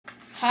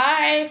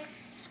Hi.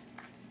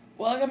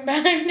 Welcome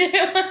back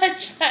to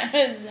Lunchtime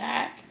with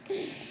Zach.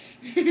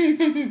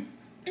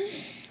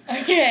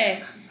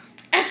 Okay.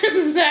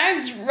 And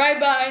Zach's right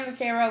behind the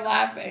camera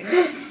laughing.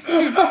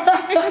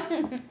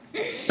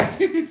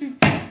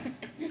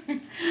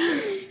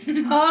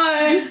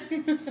 Hi.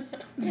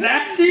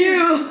 Back to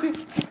you.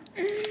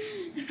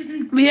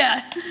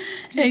 Yeah.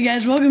 Hey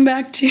guys, welcome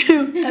back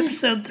to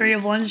episode 3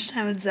 of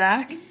Lunchtime with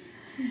Zach.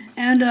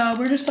 And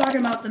we're just talking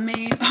about the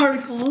main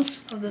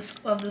articles of the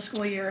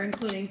school year,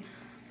 including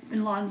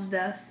Bin Laden's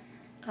death,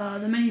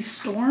 the many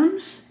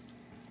storms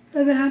that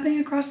have been happening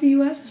across the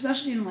U.S.,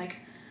 especially in West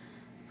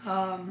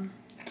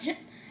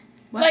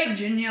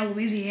Virginia,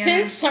 Louisiana.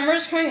 Since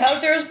summer's coming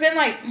up, there's been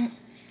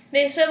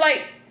they said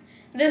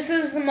this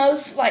is the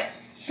most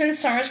since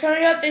summer's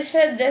coming up, they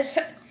said this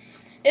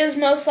is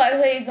most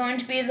likely going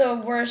to be the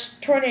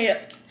worst tornado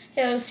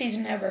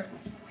season ever.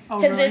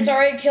 Because It's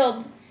already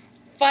killed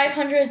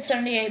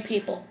 578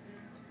 people.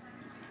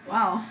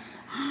 Wow.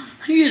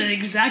 You get an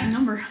exact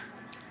number.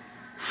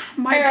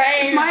 My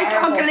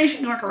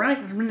calculations are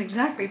correct. It's been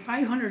exactly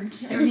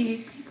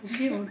 578 people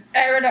killed.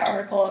 I read an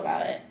article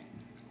about it.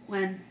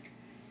 When?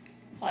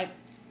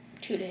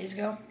 2 days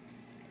ago.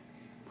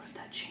 What if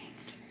that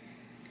changed?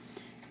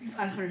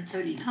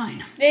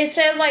 579. They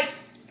said,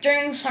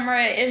 during the summer,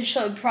 it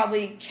should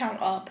probably count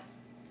up.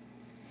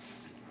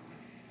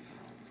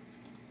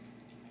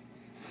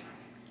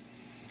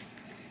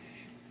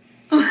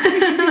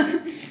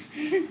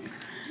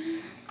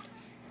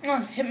 I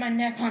almost hit my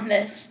neck on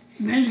this.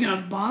 Man's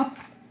gonna bop.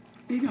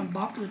 He's gonna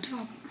bop to the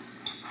top.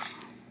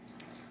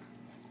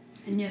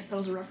 And yes, that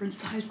was a reference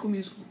to High School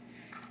Musical.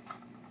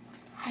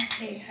 I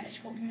hate High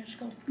School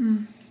Musical.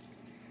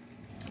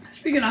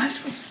 Speaking of high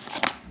school,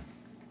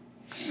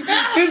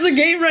 there's a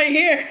game right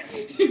here.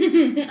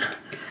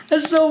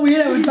 That's so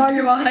weird that we're talking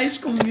about High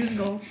School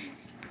Musical.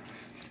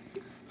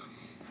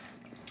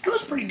 It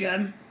was pretty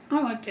good.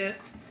 I liked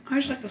it. I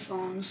just like the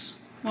songs.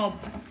 Well,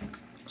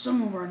 some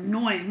of them were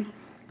annoying.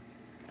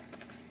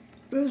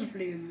 But it was a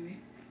pretty good movie.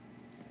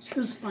 It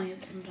was funny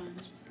at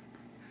sometimes.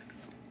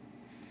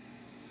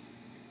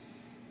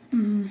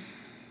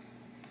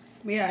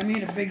 But yeah, I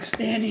made a big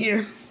stand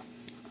here.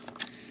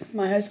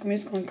 My High School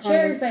Musical and Show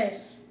your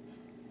face.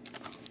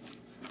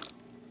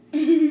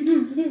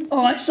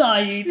 Oh, I saw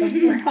you eat the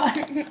fries.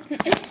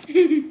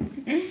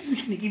 I'm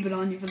just gonna keep it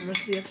on you for the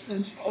rest of the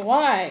episode.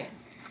 Why?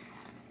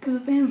 Because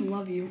the fans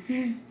love you.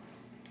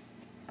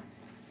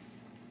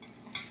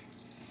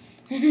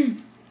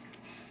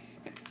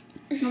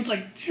 No, it's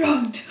like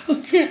chug.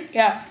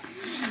 Yeah.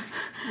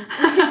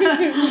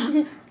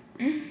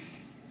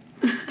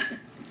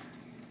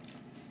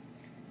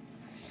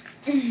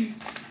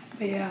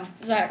 But yeah.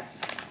 Zach.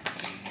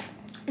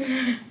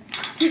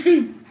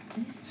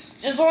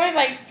 There's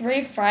only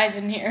 3 fries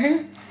in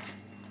here.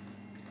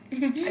 I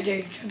dare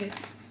you to chug it.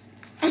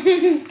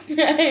 You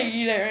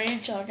didn't really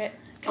chug it.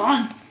 Come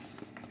on.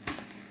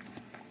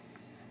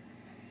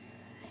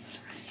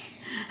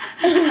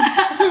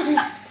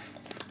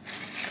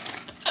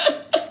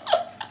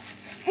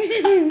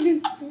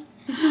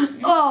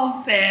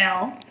 Oh,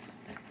 fail.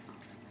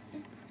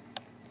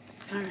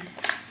 Alright.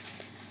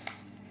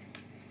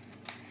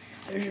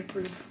 There's your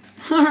proof.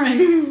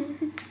 Alright.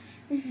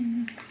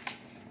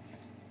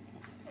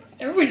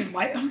 Everybody's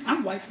wiping.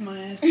 I'm wiping my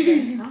ass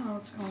today. I don't know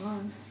what's going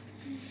on.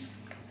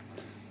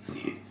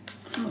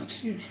 Oh,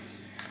 excuse me.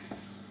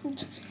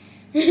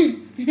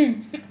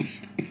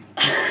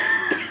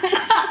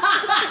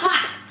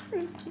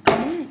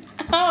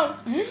 Oh.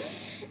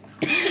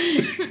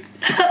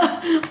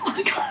 Oh,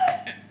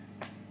 God.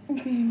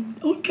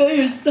 Don't kill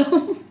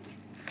yourself.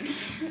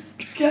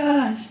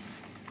 Gosh.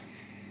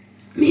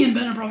 Me and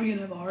Ben are probably going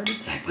to have a heart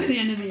attack by the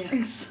end of the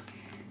episode.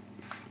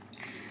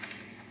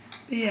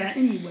 But yeah,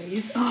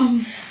 anyways,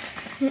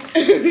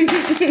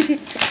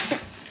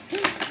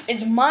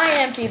 It's my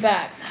empty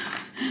bag.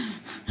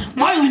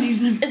 My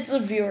money's in. It's the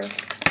viewers.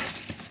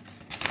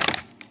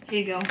 Here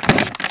you go.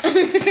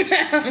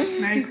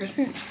 Merry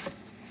Christmas.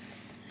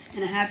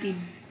 And a happy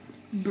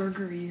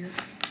burger year.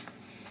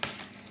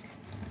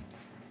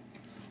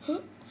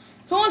 Who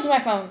wants my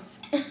phone?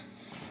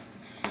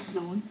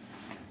 No one.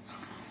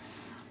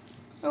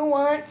 Who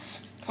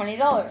wants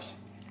 $20?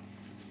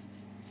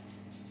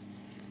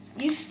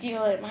 You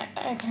steal it, my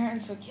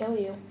parents would kill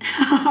you.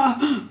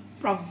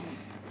 Probably.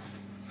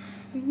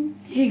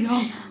 Here you go.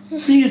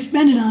 What are you gonna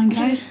spend it on,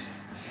 guys?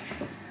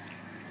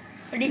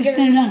 What are you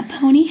Spend it on a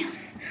pony?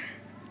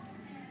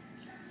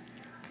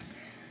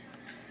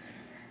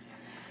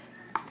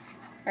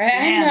 Alright,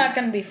 I'm not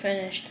gonna be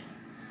finished.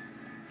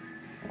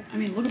 I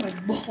mean, look at my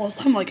balls.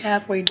 I'm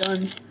halfway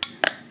done.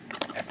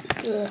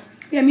 Ugh.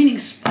 Yeah, meaning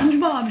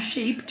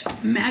SpongeBob-shaped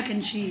mac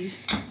and cheese.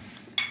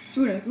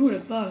 Who would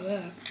have thought of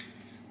that?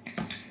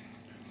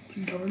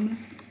 The government?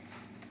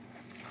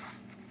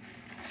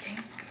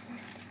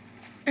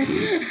 Do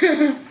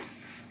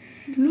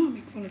not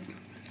make fun of government.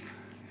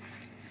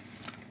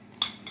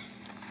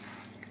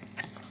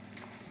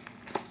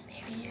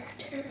 Maybe you're a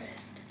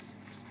terrorist.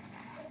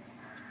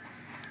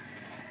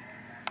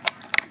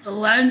 The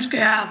lens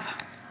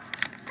cap.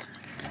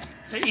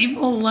 The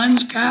evil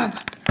lens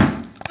cap.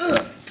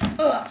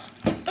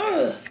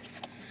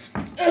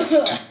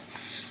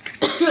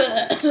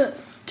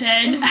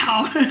 10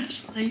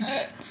 hours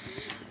later.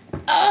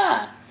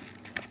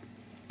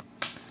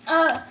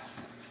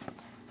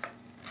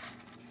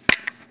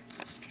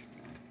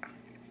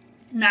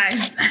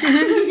 Nice.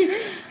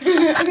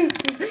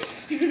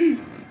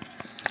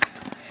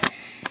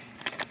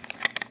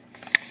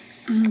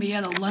 But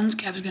yeah, the lens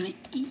cap is gonna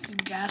eat your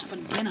gas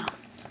banana.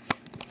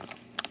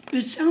 But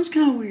it sounds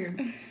kind of weird.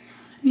 And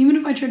even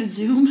if I try to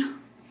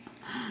zoom,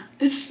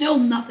 it's still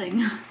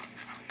nothing.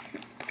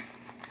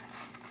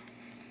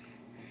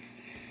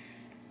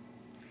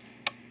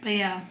 But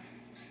yeah.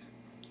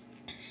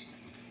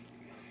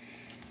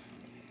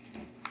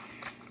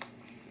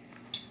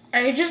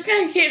 Are you just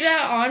gonna keep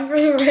that on for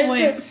the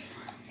rest of...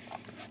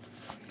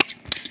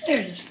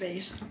 There's his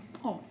face.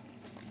 Oh.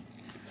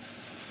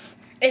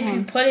 If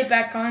you put it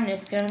back on,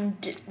 it's gonna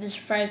this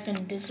fry's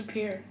gonna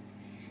disappear.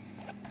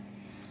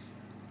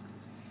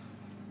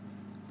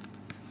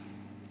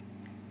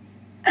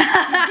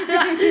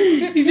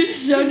 He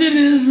just shoved it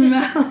in his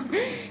mouth.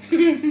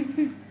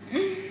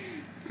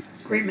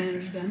 Great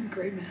manners, Ben.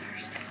 Great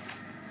manners.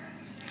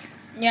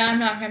 Yeah, I'm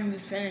not gonna be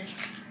finished.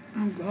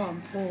 Oh God,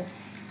 I'm full.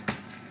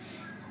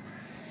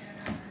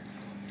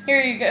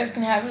 Here, you guys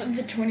can have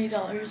the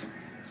 $20.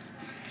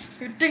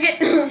 Your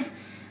ticket.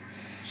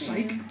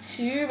 Psych.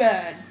 Too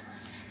bad.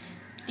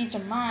 These are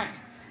mine.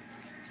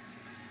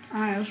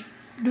 Alright, let's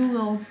do a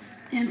little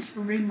answer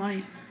for big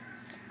money.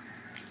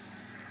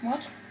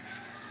 What?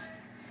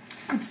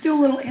 Let's do a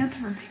little answer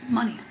for big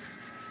money.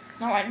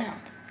 Not right now.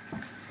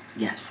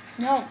 Yes.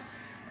 No.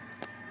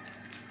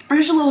 Or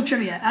just a little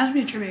trivia. Ask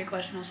me a trivia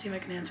question. I'll see if I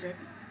can answer it.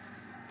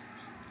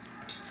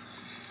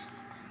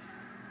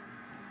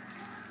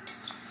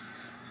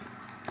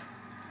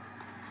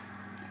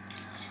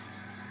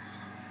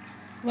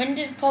 When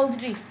did Call of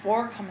Duty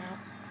 4 come out?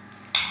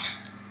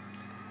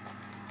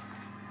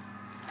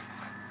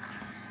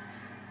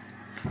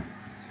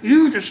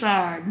 You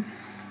decide.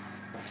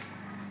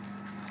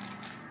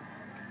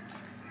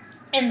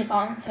 In the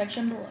comment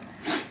section below.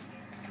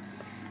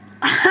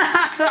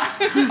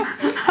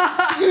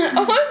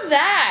 What was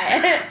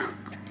that?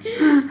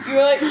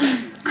 You're like...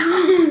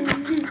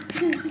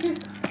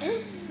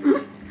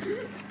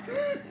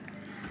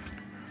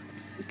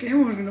 The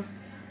camera's gonna...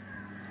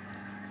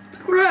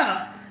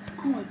 Crap!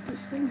 Oh,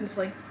 this thing is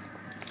like...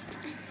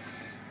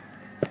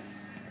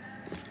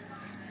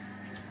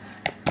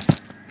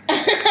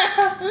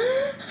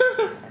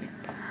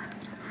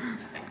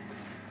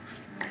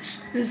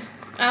 this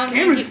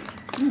camera's...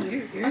 I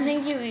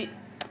think you...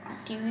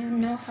 Do you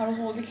know how to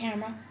hold the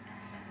camera?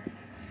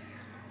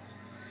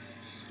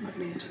 I'm not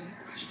gonna answer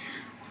that question.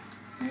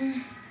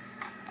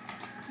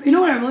 But you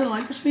know what I really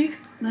like this week?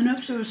 The new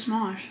episode of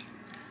Smosh.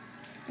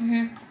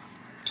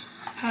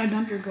 How to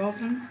dump your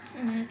girlfriend.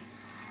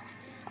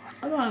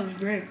 I thought it was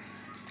great.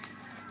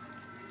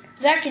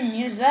 Zach can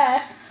use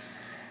that.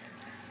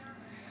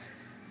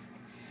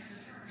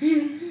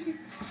 I'm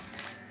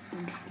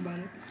talking about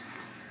it.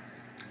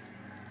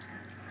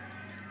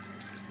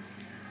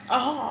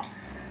 Oh.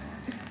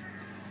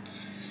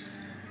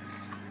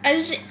 I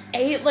just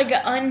ate like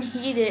an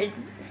unheated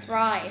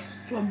fry.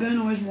 Well, Ben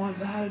always wanted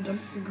the How to Dump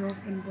Your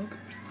Girlfriend book.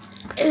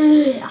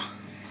 Ugh.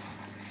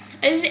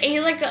 I just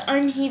ate like an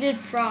unheated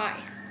fry.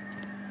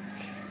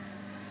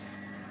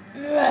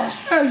 Ugh.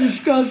 That's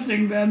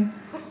disgusting, Ben.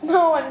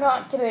 No, I'm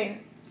not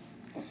kidding.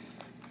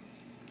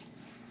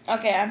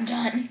 Okay, I'm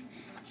done.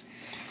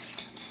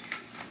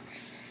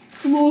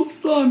 I'm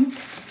almost done.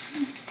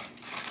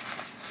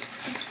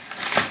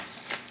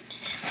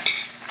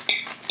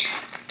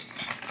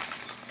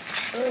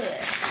 Ugh.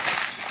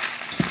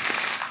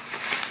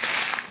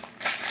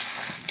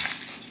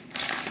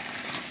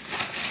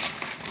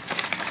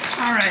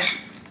 Alright.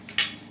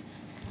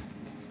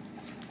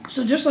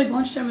 So just like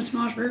Lunchtime with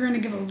Smosh, we're going to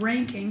give a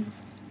ranking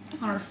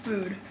on our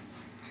food.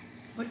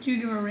 What do you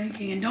give a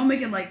ranking? And don't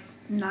make it like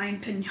 9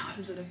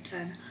 pinatas out of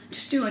 10.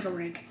 Just do like a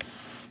ranking.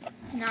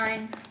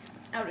 9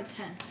 out of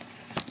 10.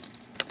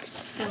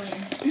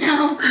 Billion.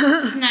 No,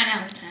 9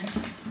 out of 10.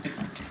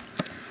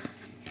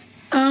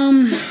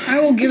 I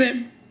will give it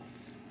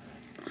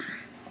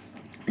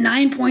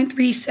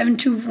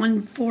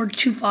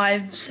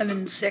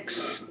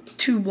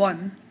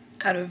 9.372142567621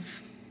 out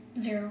of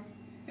 0.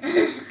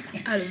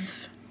 out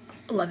of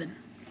 11.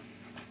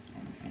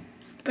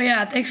 But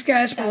yeah, thanks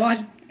guys for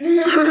watching.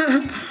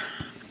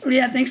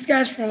 Yeah, thanks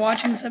guys for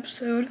watching this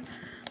episode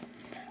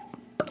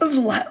of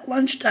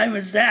Lunchtime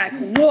with Zach.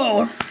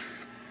 Whoa!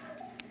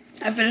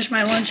 I finished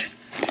my lunch.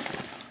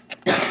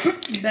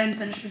 Ben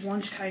finished his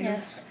lunch kind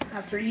of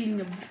after eating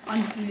an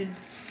unheated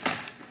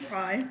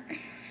fry.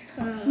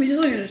 We just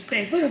look at his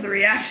face. Look at the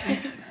reaction.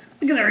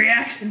 Look at the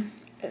reaction.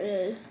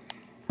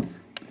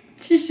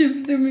 She's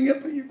zooming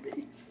up on your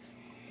face.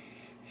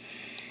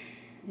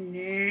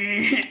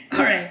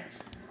 Alright.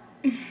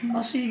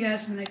 I'll see you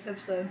guys in the next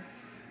episode.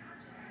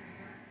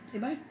 Say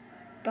bye.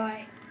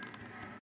 Bye.